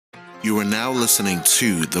You are now listening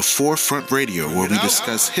to The Forefront Radio, where we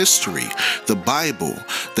discuss history, the Bible,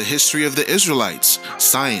 the history of the Israelites,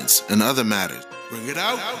 science, and other matters. Bring it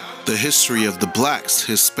out. The history of the blacks,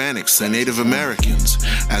 Hispanics, and Native Americans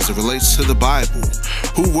as it relates to the Bible.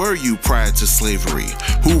 Who were you prior to slavery?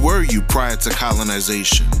 Who were you prior to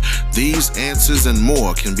colonization? These answers and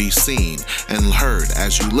more can be seen and heard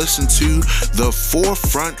as you listen to The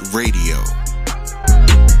Forefront Radio.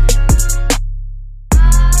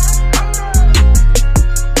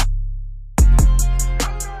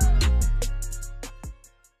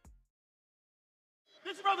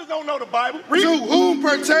 Don't know the Bible. Read to whom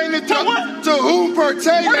pertaineth to what? To whom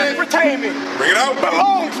pertaineth? What is pertaining? Bring it out.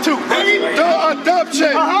 Belongs to. The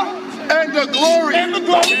adoption. And the glory. And the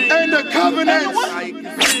glory. And the covenant.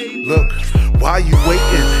 Look, why you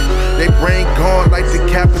waiting? They brain gone like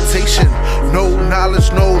decapitation. No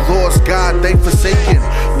knowledge, no laws, God, they forsaken.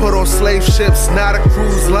 Put on slave ships, not a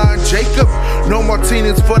cruise line, Jacob. No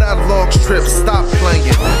martinis for that long trip, stop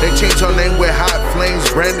playing. They change our name with hot flames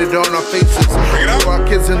branded on our faces. Throw our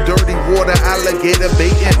kids in dirty water, alligator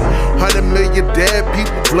baiting. 100 million dead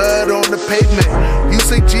people, blood on the pavement. You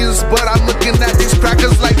say Jesus, but I'm looking at these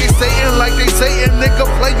crackers like they Satan, nigga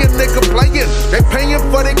playing. They paying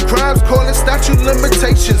for their crimes, calling statute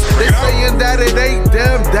limitations. They saying that it ain't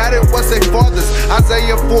them, that it was their fathers.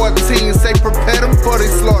 Isaiah 14 say prepare them for their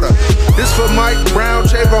slaughter. This for Mike Brown,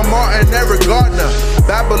 Trayvon Martin, Eric Gardner.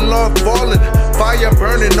 Babylon falling, fire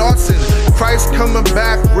burning arson. Christ coming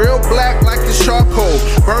back, real black like it's charcoal.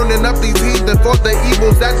 Burning up these heathen for the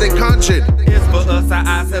evils that they conjured. It's for us, our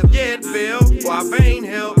eyes have yet failed, for our vain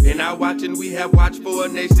help. In our watching, we have watched for a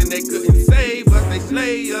nation they couldn't save us. They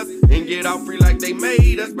slay us and get off free like they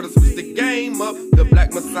made us. But I switch the game up, the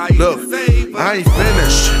black Messiah can save us. I ain't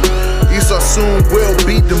finished. Esau soon will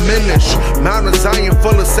be diminished. Mount of Zion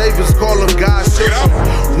full of saviors, call them God's children.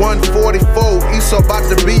 144, Esau about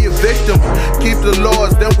to be a victim. Keep the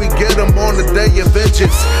laws, then we get them on the day of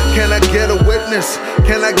vengeance. Can I get a witness?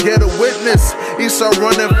 Can I get a witness? Esau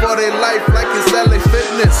running for their life like it's LA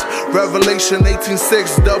Fitness. Revelation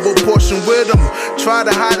 18:6, double portion with them. Try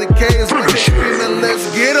to hide the caves, but they screaming,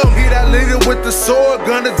 let's get them. He that leader with the sword,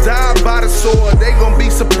 gonna die by the sword. They gonna be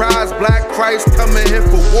surprised, Black Christ coming here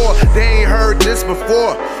for war. They ain't heard this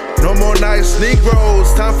before. No more nice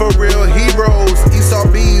Negroes, time for real heroes. Esau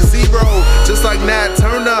be zero, just like Nat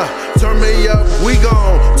Turner. Turn me up, we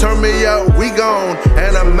gone. Turn me up, we gone.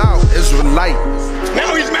 And I'm out, Israelite.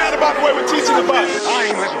 Now he's mad about the way we're teaching the Bible.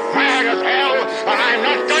 I'm as mad as hell, and I'm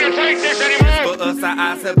not gonna take this anymore. For us, our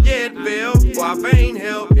eyes have yet failed, for our vain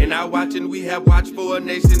help. In our watching, we have watched for a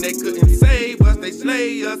nation they couldn't save us. They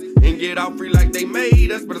slay us and get off free like they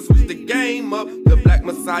made us. But I switch the game up, the black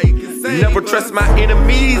Messiah can save Never us. trust my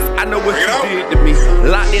enemies, I know what you did to me.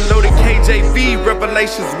 Locked and loaded KJV,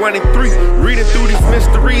 Revelations 1 and 3. Reading through these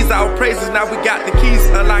mysteries, our praises, now we got the keys.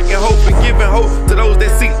 Unlocking hope and giving hope to those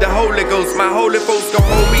that seek the Holy Ghost. My holy folks gon'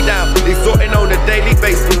 hold me down, exhorting on a daily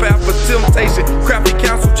basis. Prepare for temptation, crafty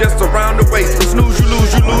counsel just around the way. Snooze, you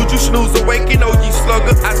lose, you snooze awaken, oh ye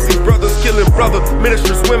slugger. I see brothers killing brother,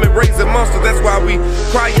 ministers, women raising monsters. That's why we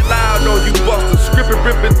crying loud on you busters. Scripting,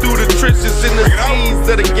 ripping through the trenches in the scenes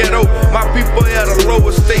of the ghetto. My people at a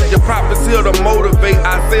lower state, the prophets here to motivate.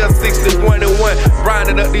 Isaiah 61 and 1,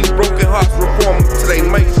 grinding up these broken hearts, reform them till they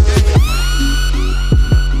make it.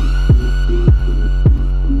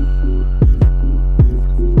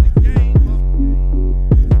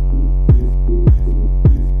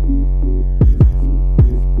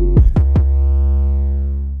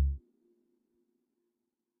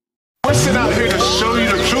 We're sitting out here to show you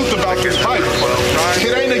the truth about this Bible.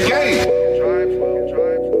 It ain't a game.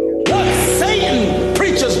 What Satan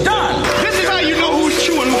preachers done. This is how you know who's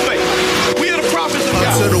true and who's fake. We are the prophets of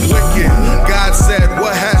God. To the wicked, God said,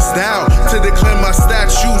 what hast thou to declare my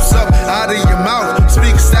statutes up out of your mouth?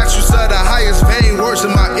 Speak statutes of the highest, vain words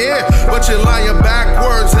in my ear, but you're lying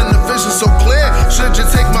backwards and the vision so clear. Should you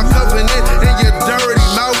take my covenant in your dirty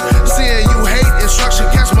mouth? Seeing you hate instruction,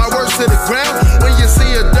 catch my words to the ground. When you see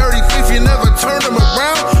a dirty thief, you never turn them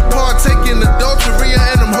around. Partaking adultery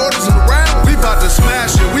and them holders around. We bout to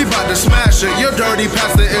smash it, we bout to smash it. Your dirty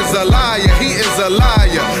pastor is a liar, he is a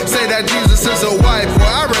liar. Say that Jesus is a white boy,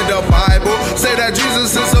 I read the Bible. Say that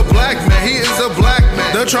Jesus is a black man, he is a black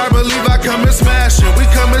man. The tribe of Levi come and smash it, we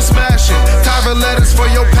come and smash it. Tyra letters for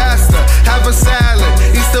your pastor, have a salad.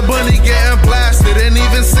 Easter bunny getting blasted, and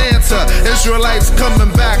even Santa. Israelites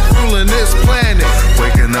coming back, ruling this planet.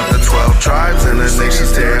 Waking up the 12 tribes and the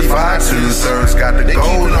nation's terrified. 2/3 got the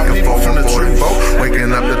gold, looking for 44.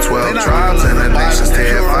 Waking up the 12 tribes and the nation's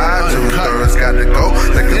terrified. 2/3 got the gold,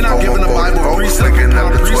 looking for 44. Waking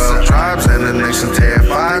up the 12 tribes and the nation's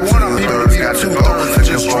terrified. 2/3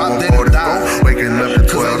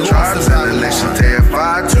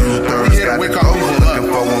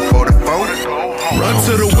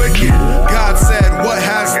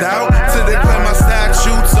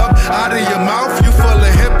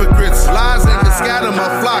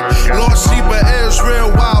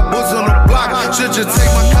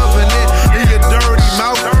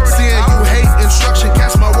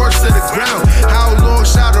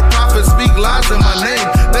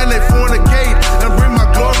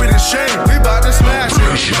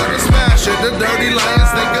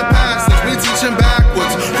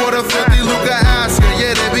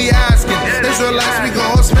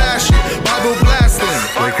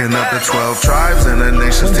 the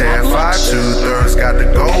nation's terrified. 2/3 got to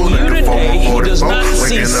go, looking for 144.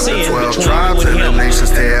 Waking up the 12 tribes and the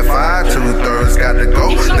nation's terrified. 2/3 got to go,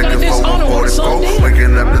 looking for 144.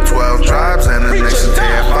 Waking up the 12 tribes and the nation's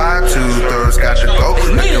terrified. 2/3 got to go,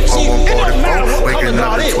 looking for 144. Waking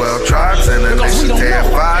up the 12 tribes and the nation's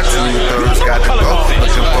terrified. 2/3 got to go,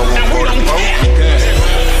 looking for 144.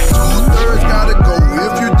 2/3 gotta go.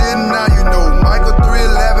 If you didn't, now you know. Michael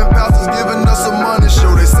 3:11, pastors giving us a money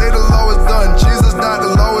show. They say the law is done. Jesus died, the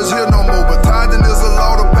law is here no more. But tithing is a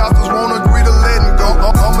law. The pastors won't agree to letting go.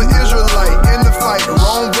 I'm an Israelite in the fight. The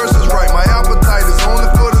wrong versus right. My appetite is only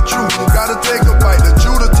for the truth. Gotta take a bite. The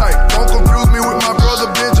Judah type. Don't confuse me with my brother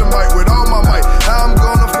Benjamite. With all my might, I'm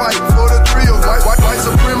gonna fight for the trio. White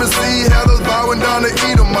supremacy had us bowing down to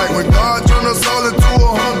Edomite. When God turned us all into a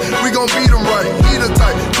hum, we gon' beat them right. Eat a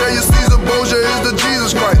type. Tell you Caesar Borgia is the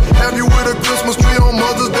Jesus Christ. Have you with a Christmas tree on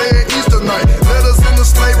Mother's Day and Easter night? Let us into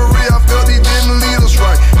slavery, I felt he didn't lead us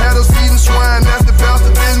right. Had us eating swine, that's the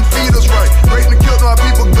bastard didn't feed us right. Breaking and killed my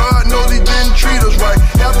people, God knows he didn't treat us right.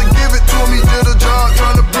 Have to give it to him, he did a job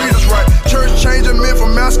trying to breed us right. Church changing men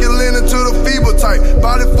from masculine into the feeble type.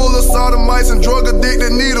 Body full of sodomites and drug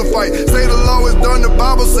addicted need a fight. Say the law is done, the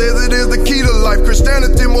Bible says it is the key to life.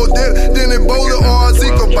 Christianity more dead than Ebola or a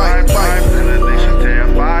Zika bite.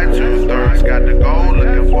 2/3 got to go,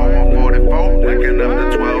 looking for 144. Waking up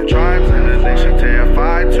the 12 tribes and the nation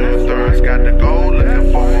terrified. 2/3 got to go,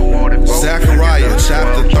 looking for 144. Zechariah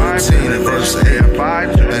chapter 13 and verse 8.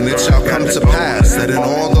 And it shall come to pass that in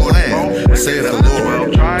all the land, saith the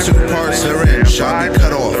Lord, 2 parts therein shall be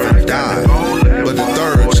cut off and die, but the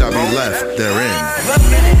 3rd shall be left therein.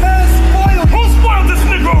 Who spoiled this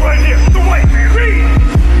Negro right here? The white man. Read.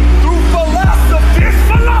 Through philosophy. It's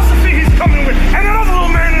philosophy he's coming with. And another little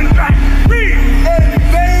man in the back. Read. And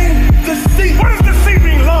vain deceit. What does deceit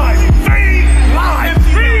mean? Lie. Vain lie.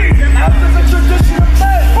 Read. After the tradition of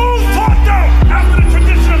men. Who taught them after the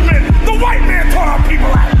tradition of men? The white man taught our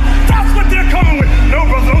people out. That's what they're coming with. No,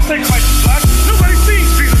 brother, don't say Christ is black. Nobody sees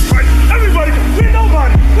Jesus Christ. Everybody, we're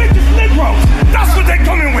nobody. We're just Negroes. That's what they're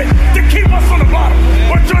coming with. To keep us on the bottom.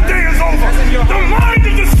 But your day is over. The mind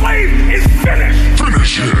of the slave is finished.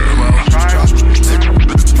 Finish him.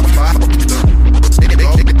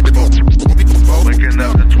 Waking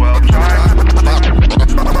up the 12 tribes.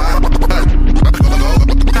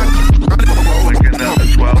 Waking up the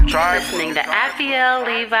 12 tribes. Listening to Aphiel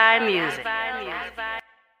Levi music.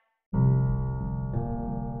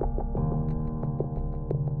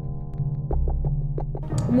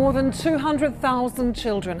 More than 200,000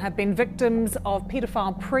 children have been victims of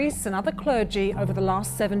paedophile priests and other clergy over the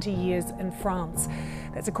last 70 years in France.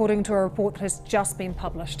 That's according to a report that has just been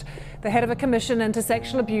published. The head of a commission into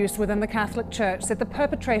sexual abuse within the Catholic Church said the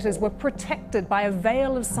perpetrators were protected by a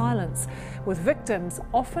veil of silence, with victims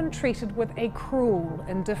often treated with a cruel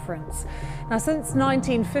indifference. Now, since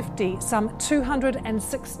 1950, some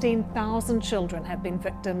 216,000 children have been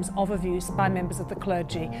victims of abuse by members of the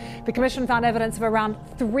clergy. The commission found evidence of around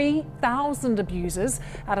 3,000 abusers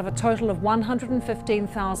out of a total of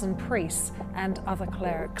 115,000 priests and other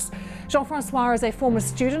clerics. Jean-Francois is a former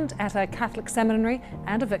student at a Catholic seminary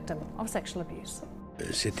and a victim of sexual abuse.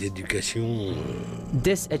 Diseducation,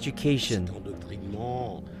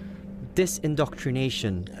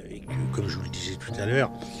 disindoctrination,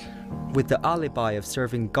 with the alibi of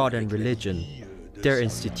serving God and religion, their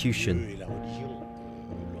institution.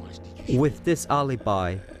 With this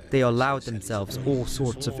alibi, they allowed themselves all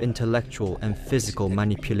sorts of intellectual and physical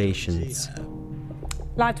manipulations.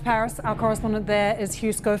 Live to Paris, our correspondent there is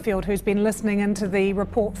Hugh Schofield, who's been listening into the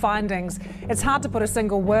report findings. It's hard to put a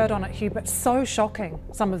single word on it, Hugh, but so shocking,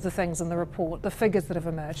 some of the things in the report, the figures that have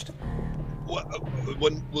emerged. Well,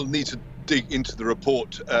 one will need to dig into the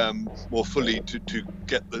report more fully to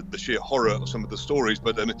get the sheer horror of some of the stories.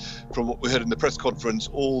 But from what we heard in the press conference,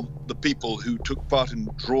 all the people who took part in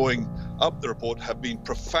drawing up the report have been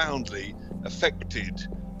profoundly affected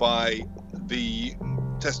by the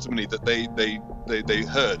testimony that they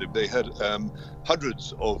heard. They heard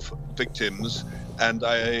hundreds of victims, and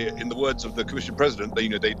in the words of the Commission President, they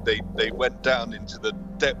went down into the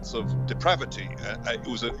depths of depravity. It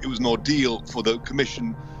was an ordeal for the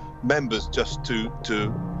Commission members just to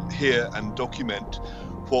hear and document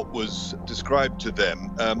what was described to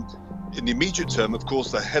them. In the immediate term, of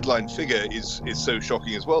course, the headline figure is so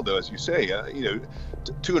shocking as well, though, as you say.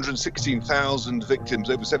 216,000 victims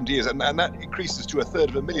over 70 years, and that increases to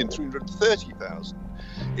 1/3 330,000.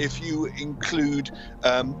 If you include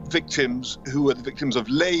victims who are the victims of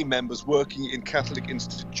lay members working in Catholic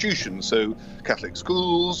institutions, so Catholic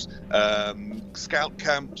schools, scout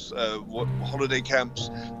camps, holiday camps,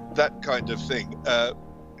 that kind of thing.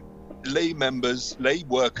 lay members, lay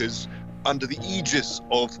workers under the aegis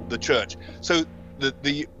of the church. So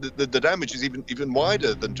the damage is even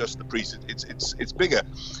wider than just the priests. It's bigger,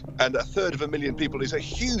 and 1/3 of a million people is a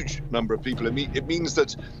huge number of people. It means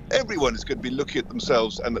that everyone is going to be looking at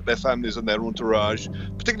themselves and at their families and their entourage,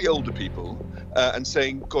 particularly older people, and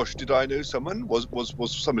saying, "Gosh, did I know someone? Was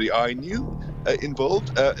somebody I knew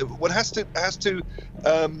involved?" One has to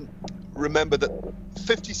remember that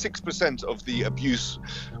 56% of the abuse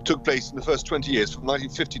took place in the first 20 years, from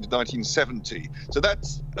 1950 to 1970. So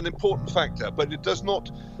that's an important factor, but it does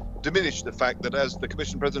not diminish the fact that, as the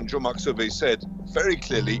Commission President Jean-Marc Sauvé said very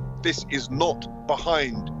clearly, this is not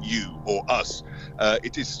behind you or us.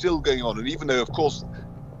 It is still going on. And even though, of course,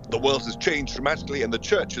 the world has changed dramatically and the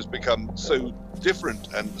church has become so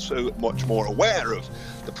different and so much more aware of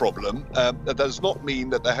the problem, that does not mean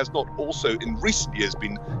that there has not also in recent years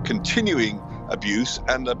been continuing abuse.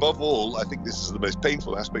 And above all, I think this is the most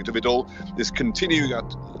painful aspect of it all, this continuing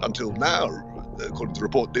until now, according to the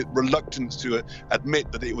report, the reluctance to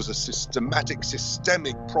admit that it was a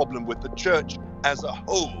systemic problem with the church as a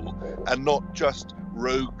whole and not just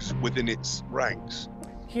rogues within its ranks.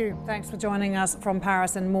 Hugh, thanks for joining us from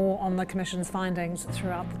Paris, and more on the Commission's findings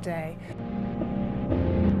throughout the day.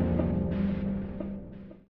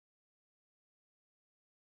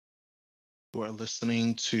 You are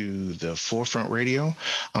listening to the Forefront Radio.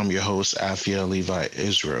 I'm your host, Afia Levi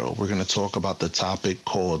Israel. We're going to talk about the topic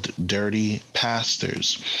called dirty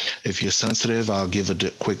pastors. If you're sensitive, I'll give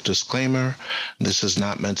a quick disclaimer. This is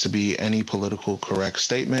not meant to be any political correct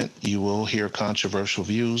statement. You will hear controversial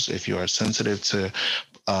views. If you are sensitive to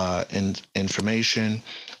information,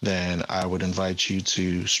 then I would invite you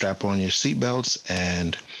to strap on your seatbelts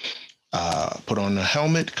and put on a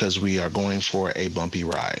helmet, because we are going for a bumpy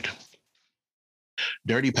ride.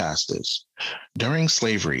 Dirty pastors. During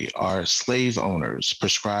slavery, our slave owners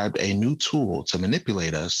prescribed a new tool to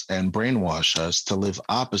manipulate us and brainwash us to live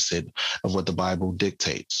opposite of what the Bible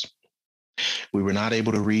dictates. We were not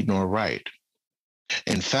able to read nor write.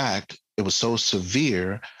 In fact, it was so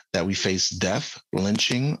severe that we faced death,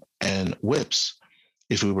 lynching, and whips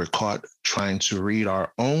if we were caught trying to read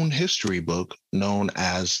our own history book known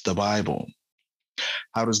as the Bible.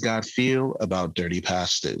 How does God feel about dirty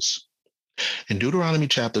pastors? In Deuteronomy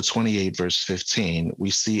chapter 28, verse 15, we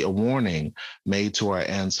see a warning made to our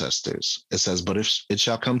ancestors. It says, "But if it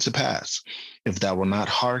shall come to pass, if thou wilt not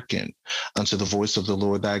hearken unto the voice of the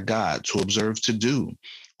Lord thy God, to observe to do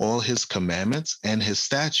all his commandments and his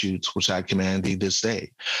statutes, which I command thee this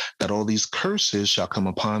day, that all these curses shall come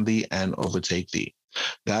upon thee and overtake thee."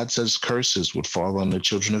 God says curses would fall on the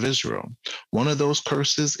children of Israel. One of those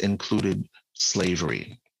curses included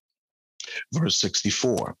slavery. Verse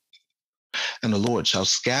 64. "And the Lord shall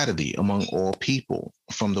scatter thee among all people,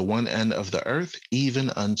 from the one end of the earth even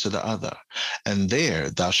unto the other. And there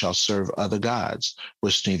thou shalt serve other gods,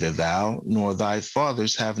 which neither thou nor thy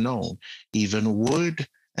fathers have known, even wood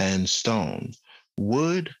and stone."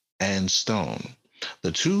 Wood and stone.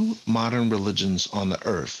 The two modern religions on the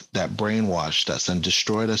earth that brainwashed us and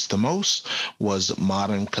destroyed us the most was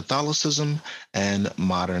modern Catholicism and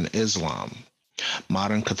modern Islam.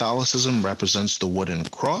 Modern Catholicism represents the wooden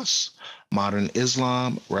cross. Modern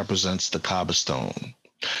Islam represents the Kaaba stone.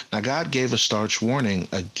 Now, God gave a stark warning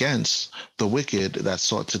against the wicked that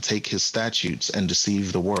sought to take his statutes and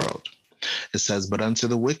deceive the world. It says, "But unto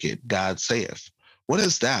the wicked God saith, What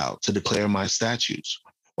hast thou to declare my statutes,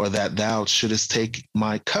 or that thou shouldest take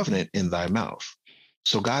my covenant in thy mouth?"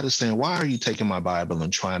 So God is saying, why are you taking my Bible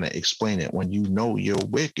and trying to explain it when you know you're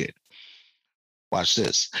wicked? Watch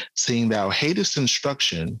this. "Seeing thou hatest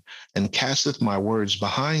instruction and casteth my words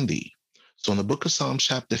behind thee." So in the book of Psalms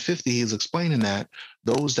chapter 50, he's explaining that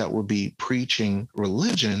those that will be preaching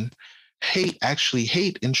religion actually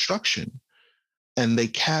hate instruction, and they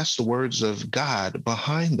cast the words of God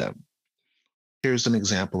behind them. Here's an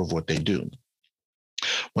example of what they do.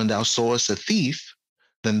 "When thou sawest a thief,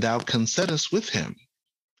 then thou consentest with him."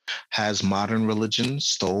 Has modern religion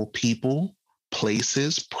stole people,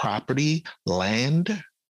 places, property, land?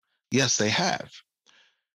 Yes, they have.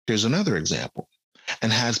 Here's another example.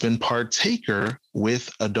 "And has been partaker with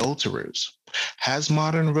adulterers." Has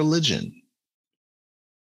modern religion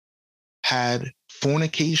had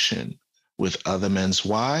fornication with other men's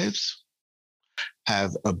wives?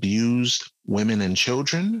 Have abused women and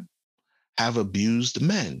children? Have abused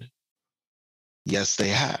men? Yes, they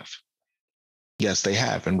have. Yes, they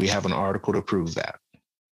have. And we have an article to prove that.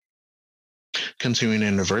 Continuing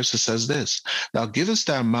in the verse, it says this: "Thou givest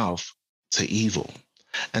thy mouth to evil,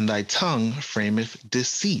 and thy tongue frameth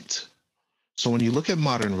deceit." So when you look at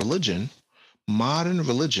modern religion Modern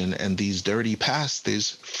religion and these dirty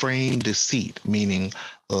pastors frame deceit, meaning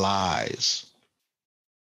lies.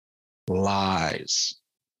 Lies.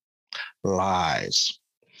 Lies.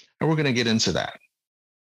 And we're going to get into that.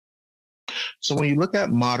 So when you look at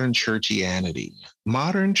modern churchianity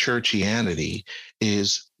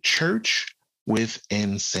is church with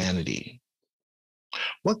insanity.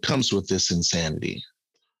 What comes with this insanity?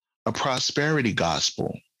 A prosperity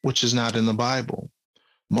gospel, which is not in the Bible.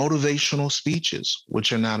 Motivational speeches,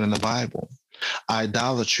 which are not in the Bible.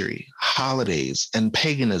 Idolatry, holidays, and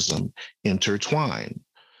paganism intertwine,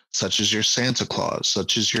 such as your Santa Claus,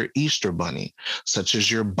 such as your Easter Bunny, such as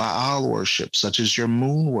your Baal worship, such as your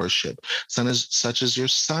moon worship, such as your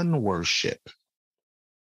sun worship.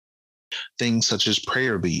 Things such as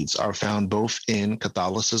prayer beads are found both in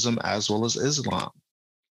Catholicism as well as Islam.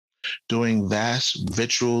 Doing vast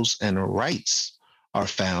rituals and rites are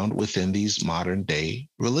found within these modern day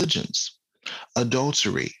religions.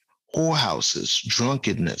 Adultery, whorehouses,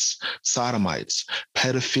 drunkenness, sodomites,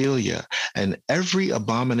 pedophilia, and every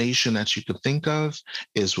abomination that you could think of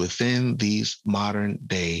is within these modern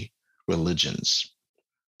day religions.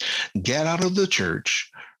 Get out of the church,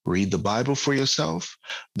 read the Bible for yourself.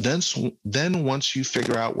 Then once you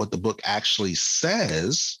figure out what the book actually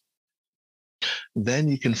says, then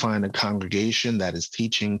you can find a congregation that is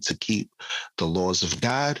teaching to keep the laws of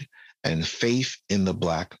God and faith in the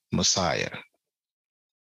Black Messiah.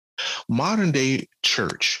 Modern day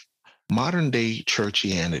churchianity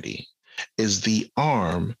is the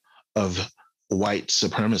arm of white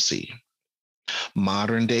supremacy.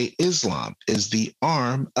 Modern day Islam is the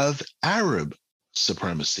arm of Arab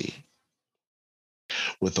supremacy.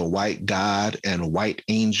 With a white God and white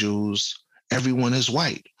angels, everyone is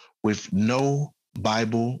white, with no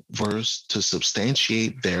Bible verse to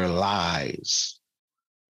substantiate their lies.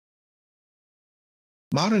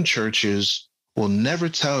 Modern churches will never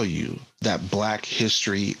tell you that Black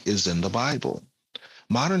history is in the Bible.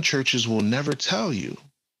 Modern churches will never tell you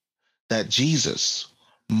that Jesus,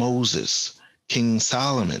 Moses, King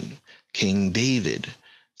Solomon, King David,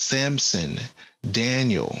 Samson,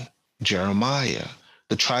 Daniel, Jeremiah,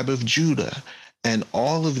 the tribe of Judah, and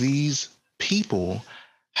all of these people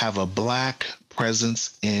have a Black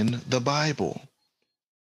presence in the Bible.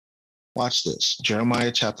 Watch this.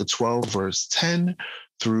 Jeremiah chapter 12, verse 10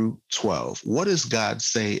 through 12. What does God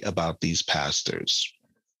say about these pastors?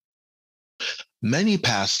 Many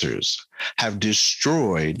pastors have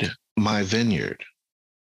destroyed my vineyard.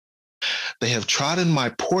 They have trodden my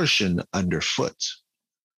portion underfoot.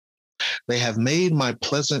 They have made my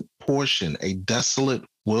pleasant portion a desolate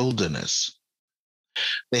wilderness.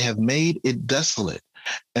 They have made it desolate,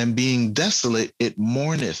 and being desolate, it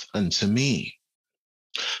mourneth unto me.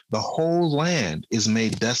 The whole land is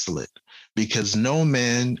made desolate, because no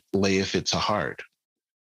man layeth it to heart.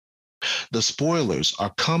 The spoilers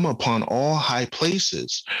are come upon all high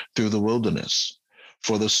places through the wilderness.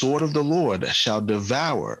 For the sword of the Lord shall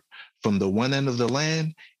devour from the one end of the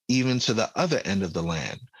land even to the other end of the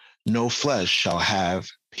land. No flesh shall have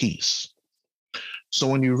peace. So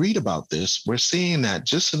when you read about this, we're seeing that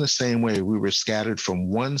just in the same way we were scattered from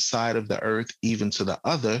one side of the earth even to the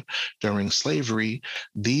other during slavery,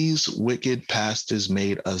 these wicked pastors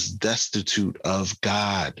made us destitute of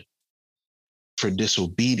God for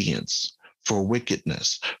disobedience, for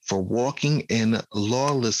wickedness, for walking in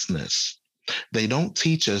lawlessness. They don't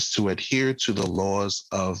teach us to adhere to the laws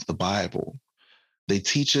of the Bible. They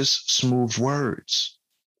teach us smooth words.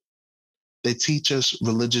 They teach us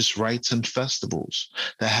religious rites and festivals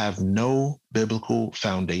that have no biblical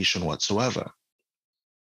foundation whatsoever.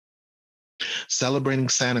 Celebrating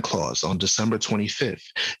Santa Claus on December 25th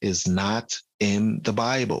is not in the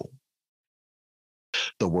Bible.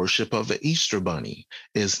 The worship of the Easter Bunny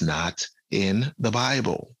is not in the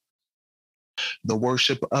Bible. The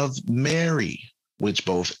worship of Mary, which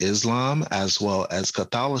both Islam as well as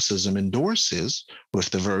Catholicism endorses with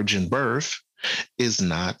the virgin birth, is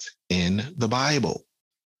not in the Bible.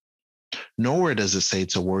 Nowhere does it say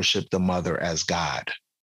to worship the mother as God.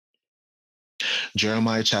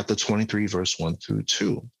 Jeremiah chapter 23, verse 1 through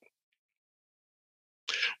 2.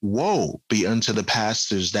 Woe be unto the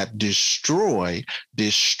pastors that destroy,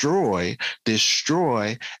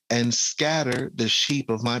 and scatter the sheep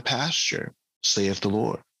of my pasture, saith the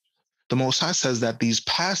Lord. The Most High says that these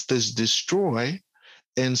pastors destroy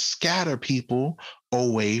and scatter people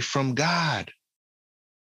away from God.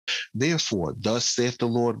 Therefore, thus saith the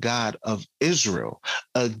Lord God of Israel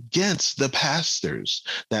against the pastors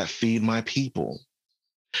that feed my people.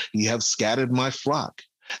 Ye have scattered my flock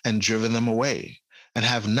and driven them away, and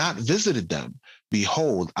have not visited them.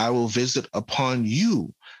 Behold, I will visit upon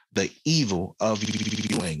you the evil of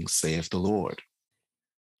doing, saith the Lord.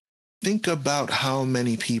 Think about how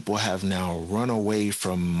many people have now run away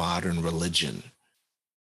from modern religion.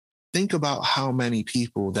 Think about how many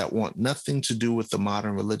people that want nothing to do with the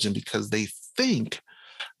modern religion because they think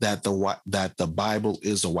that the Bible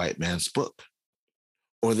is a white man's book,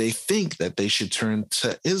 or they think that they should turn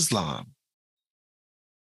to Islam.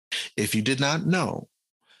 If you did not know,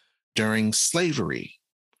 during slavery,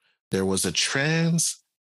 there was a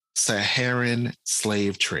trans-Saharan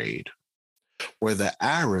slave trade where the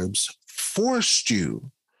Arabs forced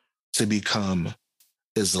you to become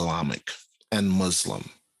Islamic and Muslim.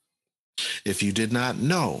 If you did not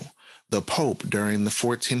know, the Pope during the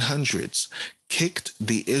 1400s kicked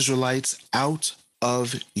the Israelites out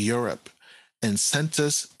of Europe and sent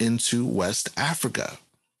us into West Africa.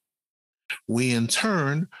 We in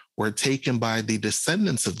turn were taken by the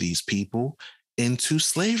descendants of these people into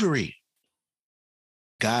slavery.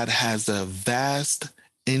 God has a vast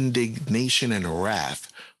indignation and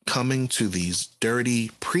wrath coming to these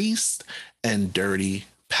dirty priests and dirty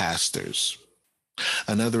pastors.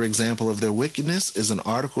 Another example of their wickedness is an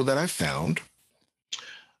article that I found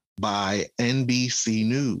by NBC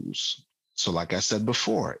News. So like I said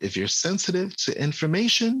before, if you're sensitive to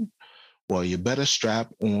information, well, you better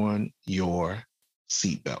strap on your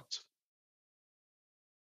seatbelt.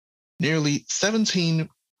 Nearly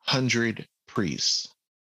 1,700 priests.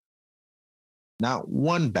 Not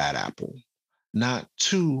one bad apple, not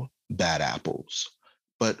two bad apples,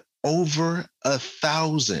 but over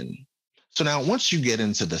 1,000. So now once you get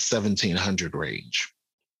into the 1,700 range,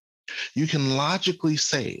 you can logically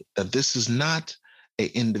say that this is not an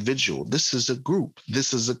individual. This is a group.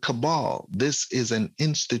 This is a cabal. This is an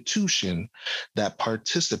institution that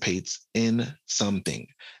participates in something.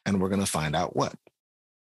 And we're going to find out what.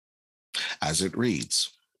 As it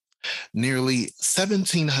reads, nearly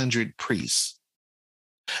 1,700 priests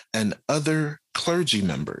and other clergy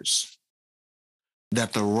members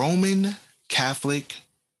that the Roman Catholic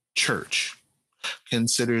Church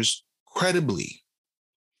considers credibly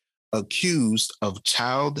accused of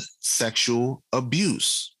child sexual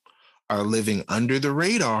abuse are living under the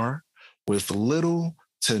radar with little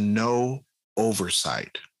to no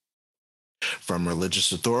oversight from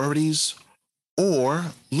religious authorities or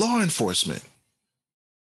law enforcement.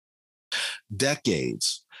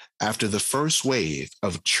 Decades after the first wave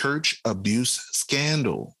of church abuse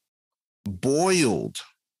scandal boiled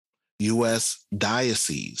U.S.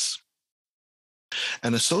 dioceses,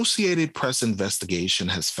 an Associated Press investigation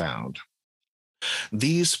has found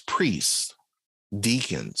these priests,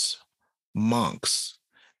 deacons, monks,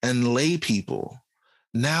 and lay people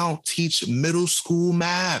now teach middle school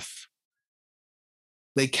math.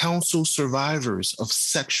 They counsel survivors of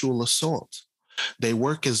sexual assault. They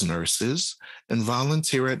work as nurses and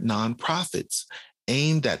volunteer at nonprofits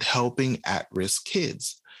aimed at helping at-risk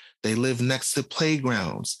kids. They live next to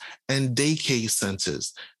playgrounds and daycare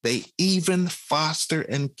centers. They even foster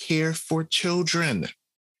and care for children.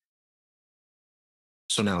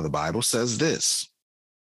 So now the Bible says this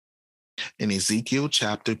in Ezekiel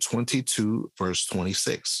chapter 22, verse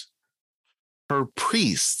 26. Her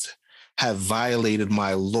priests have violated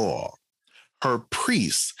my law. Her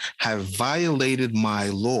priests have violated my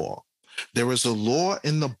law. There is a law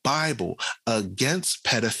in the Bible against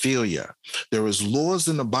pedophilia. There is laws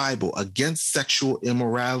in the Bible against sexual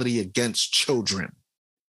immorality against children.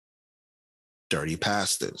 Dirty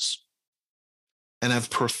pastors. And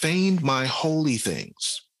have profaned my holy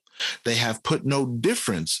things. They have put no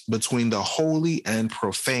difference between the holy and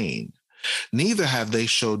profane. Neither have they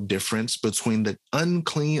showed difference between the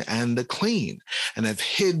unclean and the clean, and have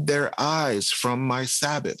hid their eyes from my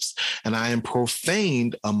Sabbaths, and I am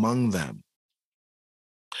profaned among them.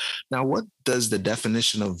 Now, what does the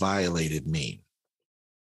definition of violated mean?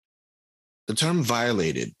 The term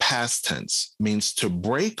violated, past tense, means to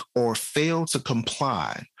break or fail to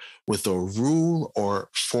comply with a rule or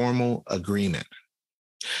formal agreement.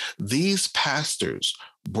 These pastors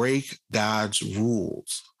break God's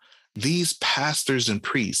rules. These pastors and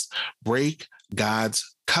priests break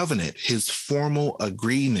God's covenant, his formal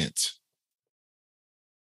agreement.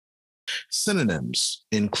 Synonyms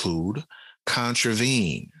include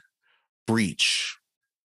contravene, breach,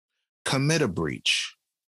 commit a breach,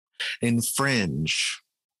 infringe,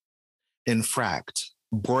 infract,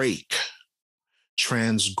 break,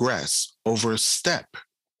 transgress, overstep,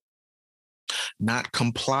 not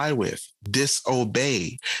comply with,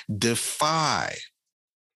 disobey, defy,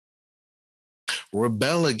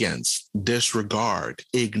 rebel against, disregard,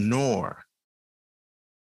 ignore,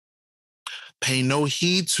 pay no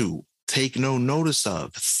heed to, take no notice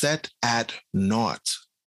of, set at naught,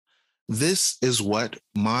 This is what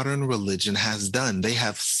modern religion has done. They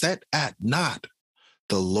have set at naught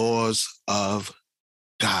the laws of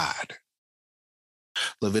God.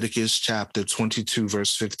 Leviticus chapter 22,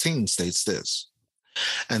 verse 15 states this,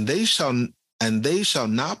 and they shall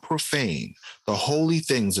not profane the holy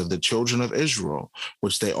things of the children of Israel,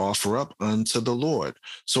 which they offer up unto the Lord.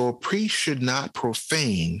 So a priest should not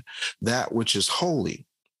profane that which is holy.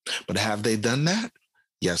 But have they done that?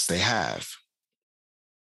 Yes, they have.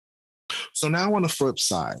 So now on the flip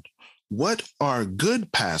side, what are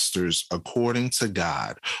good pastors according to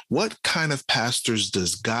God? What kind of pastors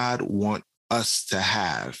does God want us to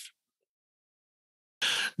have?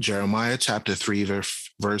 Jeremiah chapter 3,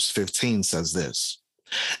 verse 15 says this,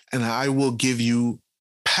 and I will give you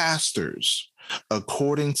pastors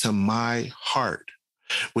according to my heart,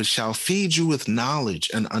 which shall feed you with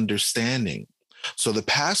knowledge and understanding. So the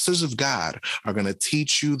pastors of God are going to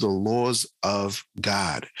teach you the laws of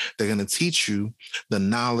God. They're going to teach you the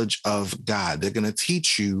knowledge of God. They're going to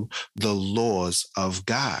teach you the laws of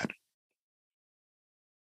God.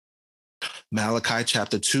 Malachi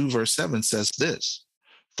chapter 2, verse 7 says this,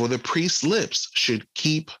 for the priest's lips should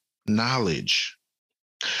keep knowledge,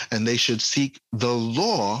 and they should seek the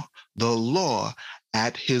law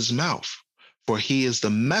at his mouth, for he is the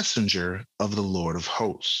messenger of the Lord of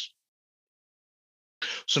hosts.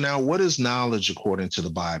 So now, what is knowledge according to the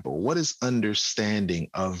Bible? What is understanding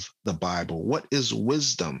of the Bible? What is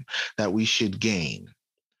wisdom that we should gain?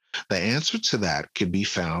 The answer to that could be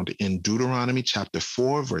found in Deuteronomy chapter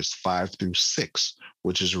 4, verse 5 through 6,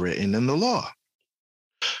 which is written in the law.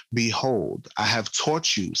 Behold, I have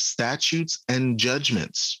taught you statutes and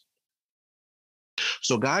judgments.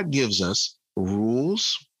 So God gives us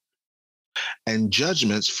rules and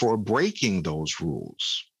judgments for breaking those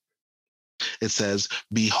rules. It says,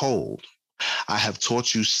 behold, I have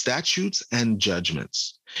taught you statutes and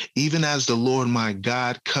judgments, even as the Lord my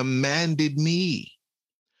God commanded me,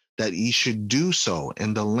 that ye should do so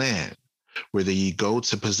in the land whither ye go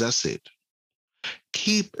to possess it.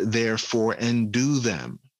 Keep therefore and do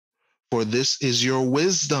them, for this is your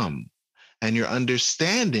wisdom and your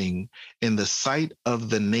understanding in the sight of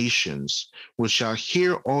the nations, which shall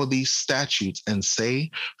hear all these statutes and say,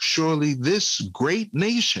 surely this great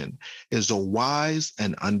nation is a wise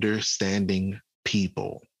and understanding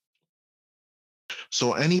people.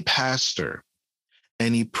 So any pastor,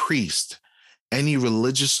 any priest, any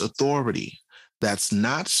religious authority that's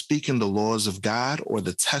not speaking the laws of God or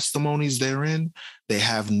the testimonies therein, they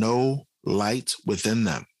have no light within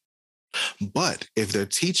them. But if they're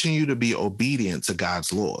teaching you to be obedient to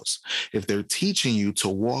God's laws, if they're teaching you to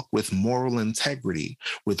walk with moral integrity,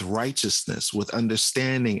 with righteousness, with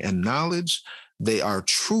understanding and knowledge, they are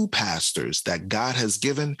true pastors that God has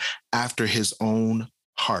given after his own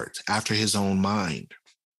heart, after his own mind.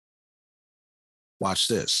 Watch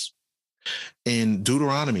this. In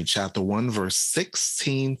Deuteronomy chapter 1, verse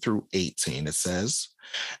 16 through 18, it says,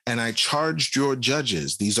 and I charged your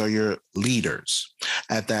judges, these are your leaders,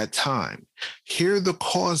 at that time, hear the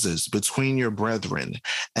causes between your brethren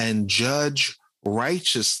and judge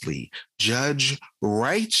righteously, judge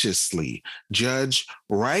righteously, judge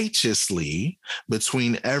righteously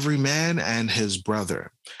between every man and his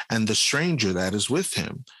brother and the stranger that is with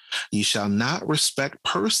him. Ye shall not respect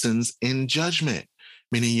persons in judgment,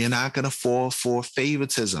 meaning you're not going to fall for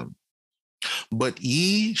favoritism. But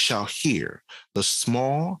ye shall hear the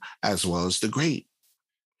small as well as the great.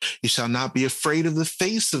 You shall not be afraid of the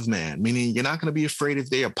face of man, meaning you're not going to be afraid if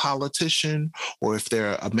they're a politician or if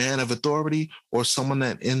they're a man of authority or someone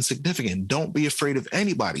that's insignificant. Don't be afraid of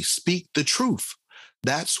anybody. Speak the truth.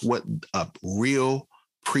 That's what a real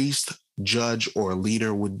priest, judge, or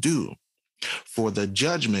leader would do. For the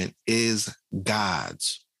judgment is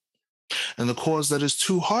God's. And the cause that is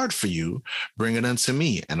too hard for you, bring it unto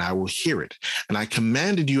me, and I will hear it. And I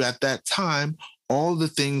commanded you at that time all the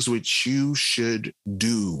things which you should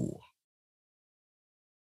do.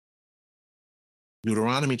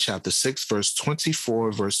 Deuteronomy chapter 6, verse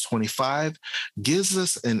 24, verse 25 gives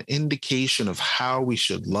us an indication of how we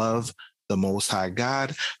should love the Most High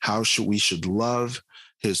God, how we should love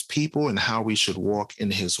his people, and how we should walk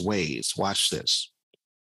in his ways. Watch this.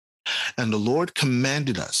 And the Lord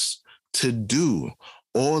commanded us to do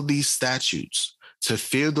all these statutes, to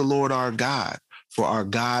fear the Lord our God, for our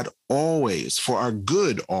God always, for our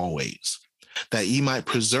good always, that ye might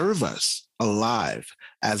preserve us alive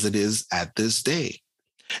as it is at this day.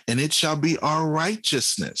 And it shall be our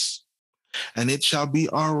righteousness. And it shall be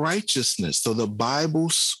our righteousness. So the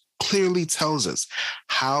Bible clearly tells us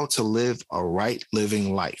how to live a right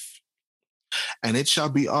living life. And it shall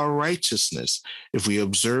be our righteousness if we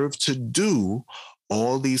observe to do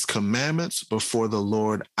all these commandments before the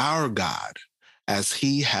Lord our God, as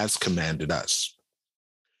he has commanded us.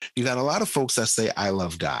 You got a lot of folks that say, I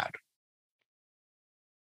love God.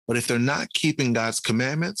 But if they're not keeping God's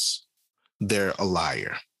commandments, they're a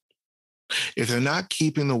liar. If they're not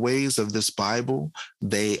keeping the ways of this Bible,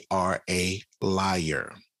 they are a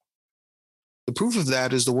liar. The proof of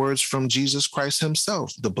that is the words from Jesus Christ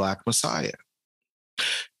himself, the Black Messiah.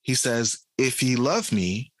 He says, if ye love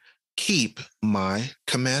me, keep my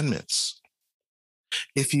commandments.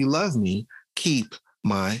 If ye love me, keep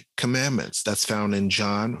my commandments. That's found in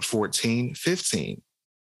John 14:15.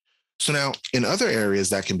 So now in other areas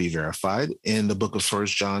that can be verified, in the book of 1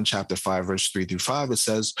 John chapter 5, verse 3-5, it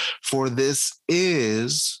says, for this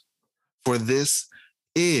is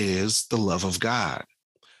the love of God,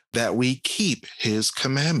 that we keep his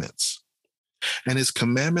commandments. And his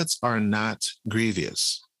commandments are not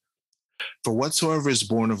grievous. For whatsoever is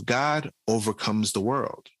born of God overcomes the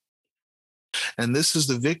world. And this is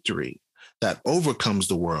the victory that overcomes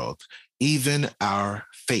the world, even our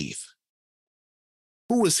faith.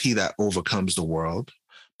 Who is he that overcomes the world?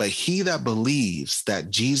 But he that believes that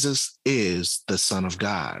Jesus is the Son of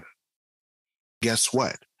God. Guess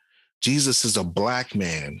what? Jesus is a black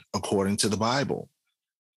man according to the Bible.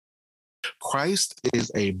 Christ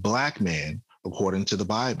is a black man according to the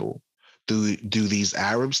Bible. Do these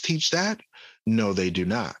Arabs teach that? No, they do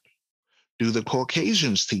not. Do the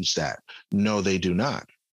Caucasians teach that? No, they do not.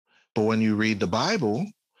 But when you read the Bible,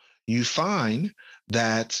 you find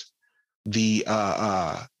that the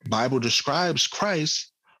Bible describes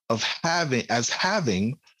Christ as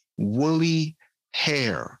having woolly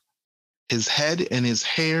hair. His head and his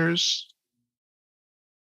hairs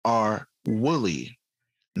are woolly,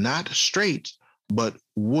 not straight, but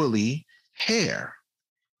woolly hair.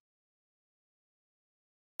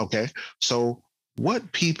 Okay, so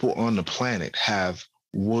what people on the planet have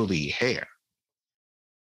woolly hair?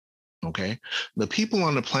 Okay, the people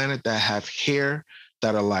on the planet that have hair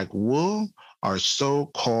that are like wool are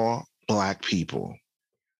so-called black people.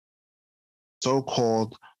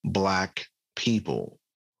 So-called black people.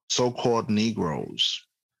 So-called Negroes.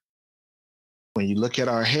 When you look at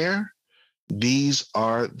our hair, these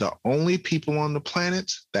are the only people on the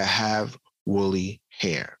planet that have woolly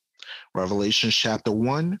hair. Revelation chapter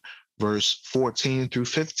 1, verse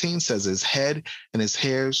 14-15 says his head and his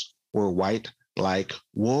hairs were white like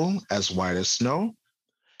wool, as white as snow.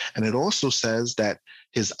 And it also says that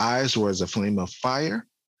his eyes were as a flame of fire,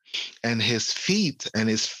 and his feet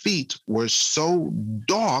were so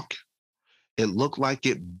dark, it looked like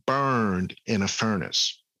it burned in a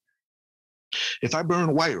furnace. If I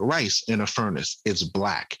burn white rice in a furnace, it's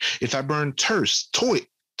black. If I burn toast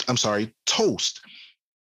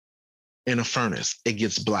in a furnace, it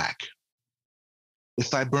gets black.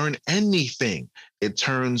 If I burn anything, it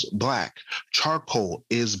turns black. Charcoal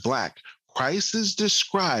is black. Christ is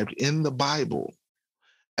described in the Bible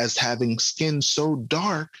as having skin so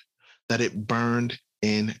dark that it burned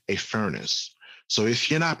in a furnace. So if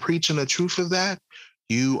you're not preaching the truth of that,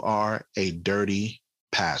 you are a dirty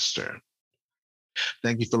pastor.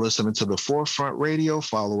 Thank you for listening to The Forefront Radio.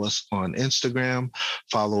 Follow us on Instagram.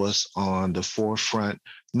 Follow us on The Forefront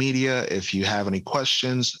Media. If you have any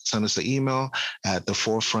questions, send us an email at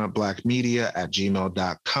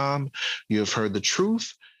theforefrontblackmedia@gmail.com. You have heard the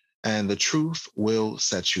truth, and the truth will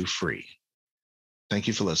set you free. Thank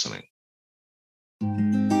you for listening.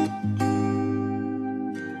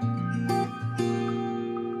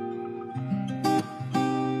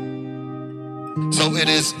 So it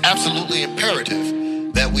is absolutely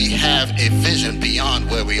imperative that we have a vision beyond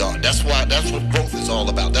where we are. That's what growth is all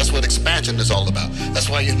about. That's what expansion is all about. That's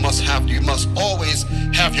why you must always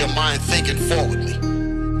have your mind thinking forwardly.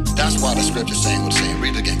 That's why the scripture saying what's saying.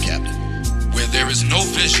 Read it again, Captain. Where there is no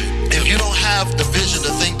vision, if you don't have the vision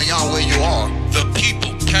to think beyond where you are, the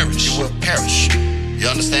people perish. You will perish. You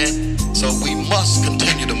understand? So we must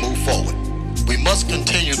continue to move forward. We must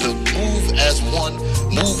continue to move as one,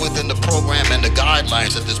 move within the program and the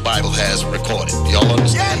guidelines that this Bible has recorded. Y'all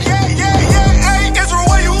understand? Yeah. Hey, Israel,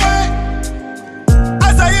 where you at?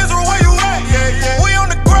 I say, Israel, where you at? Yeah. We on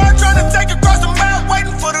the ground trying to take across the map,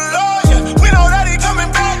 waiting for the Lord. Yeah. We know that he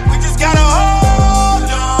coming back. We just gotta hold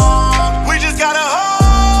on. We just gotta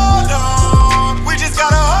hold on. We just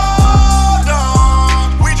gotta hold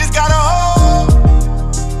on. We just gotta hold.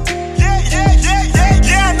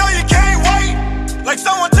 Yeah. I know you can't wait. Like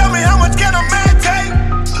someone tell me how much can a man take?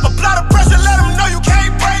 Apply the pressure, let them know you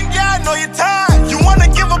can't break. Yeah, I know you're tired. You wanna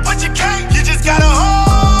give up, but you can't. You just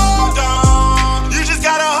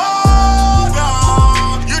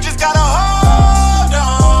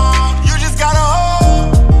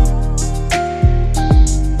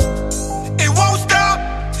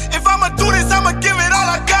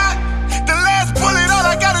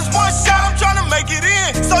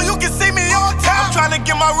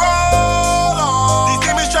my roll on. These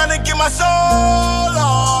demons trying to get my soul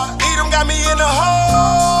on. Edom got me in the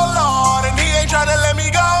hole, Lord, and he ain't trying to let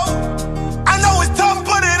me go. I know it's tough,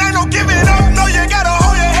 but it ain't no giving up. No, you gotta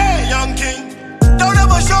hold your head, young king. Don't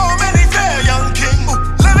ever show him any fair, young king.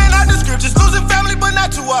 Living out the scriptures, losing family, but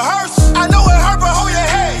not to a hearse. I know it hurt, but hold your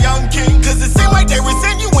head, young king. Cause it seems like they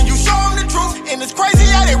resent you when you show them the truth. And it's crazy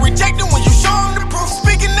how they reject you when you show them the proof.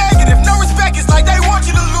 Speaking negative, no respect, it's like they want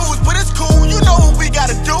you to lose. But it's cool, you know what we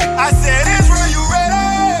gotta do. I said, Israel, you ready?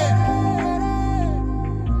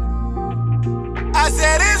 I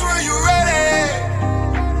said, Israel, you ready?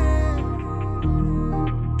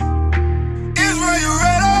 Israel, you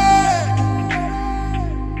ready?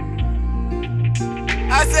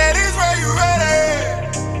 I said, Israel, you ready?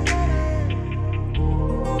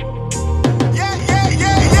 Yeah, yeah,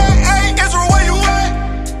 yeah, yeah. Hey, Israel, where you at?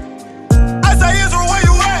 I say, Israel, where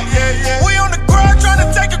you at? Yeah, yeah. We on the ground trying to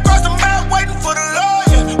take across the map, waiting for the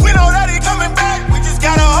lawyer. We know that he coming back. We just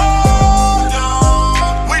gotta hold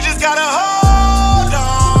on. We just gotta hold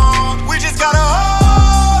on. We just gotta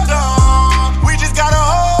hold on. We just gotta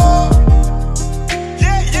hold.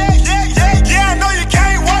 Yeah, yeah, yeah, yeah, yeah. I know you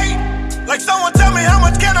can't wait. Like someone tell me how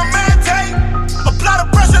much can a man take? Apply the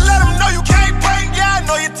pressure, let them know you can't break. Yeah, I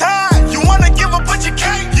know you're tired. You wanna give up, but you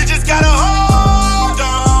can't. You just gotta hold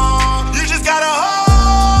on. You just gotta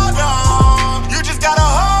hold on. You just gotta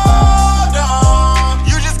hold on.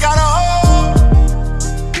 You just gotta hold.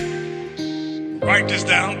 Write this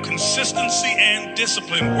down. Consistency and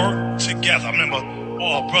discipline work together. I remember,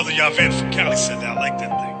 Brother Yavin from Cali said that. I like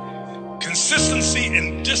that thing. Consistency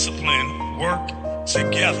and discipline work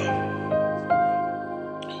together.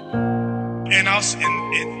 And I'll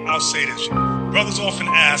say this. Brothers often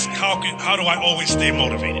ask, how do I always stay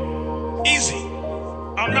motivated? Easy.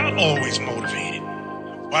 I'm not always motivated,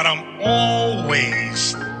 but I'm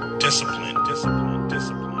always disciplined.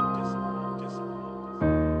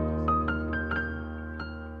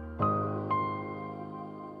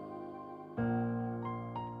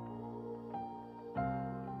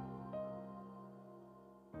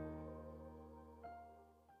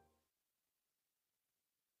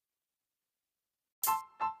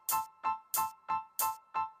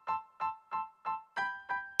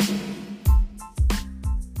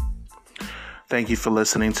 Thank you for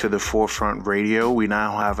listening to the Forefront Radio. We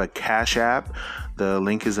now have a Cash App. The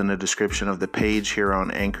link is in the description of the page here on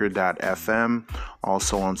Anchor.fm,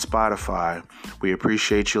 also on Spotify. We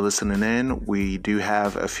appreciate you listening in. We do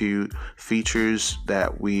have a few features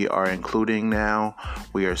that we are including now.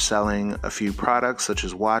 We are selling a few products such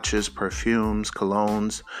as watches, perfumes,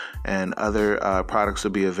 colognes, and other products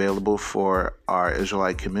will be available for our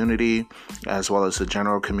Israelite community as well as the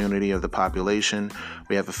general community of the population.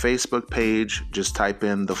 We have a Facebook page. Just type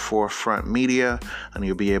in the Forefront Media and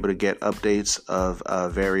you'll be able to get updates of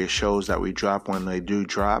various shows that we drop when they do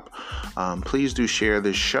drop. Please do share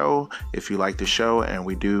this show if you like the show, and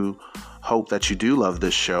we do hope that you do love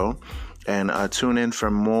this show. And tune in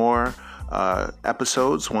for more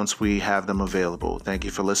episodes once we have them available. Thank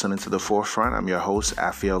you for listening to The Forefront. I'm your host,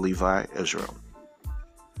 Afiel Levi Israel.